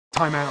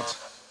Time out.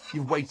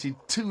 You've waited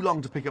too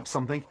long to pick up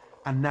something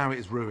and now it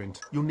is ruined.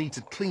 You'll need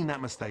to clean that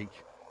mistake.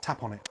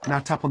 Tap on it. Now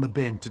tap on the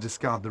bin to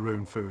discard the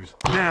ruined food.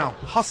 Now,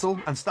 hustle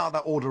and start that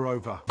order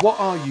over. What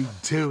are you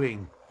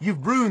doing?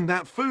 You've ruined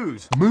that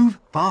food. Move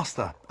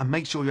faster and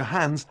make sure your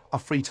hands are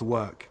free to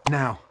work.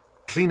 Now,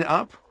 clean it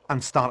up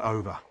and start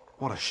over.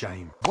 What a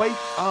shame. Wake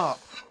up.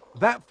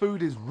 That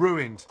food is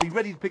ruined. Be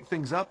ready to pick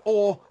things up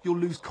or you'll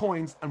lose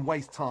coins and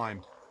waste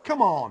time.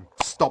 Come on.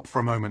 Stop for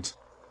a moment.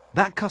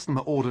 That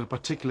customer ordered a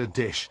particular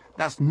dish.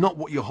 That's not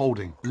what you're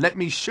holding. Let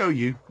me show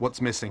you what's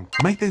missing.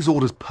 Make those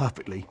orders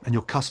perfectly and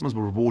your customers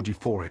will reward you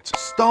for it.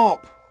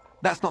 Stop!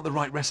 That's not the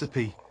right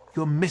recipe.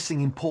 You're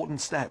missing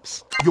important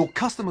steps. Your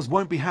customers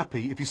won't be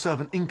happy if you serve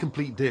an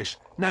incomplete dish.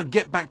 Now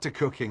get back to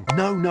cooking.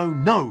 No, no,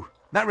 no.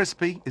 That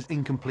recipe is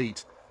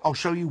incomplete. I'll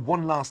show you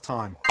one last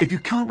time. If you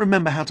can't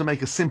remember how to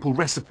make a simple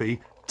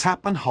recipe,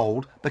 tap and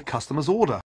hold the customer's order.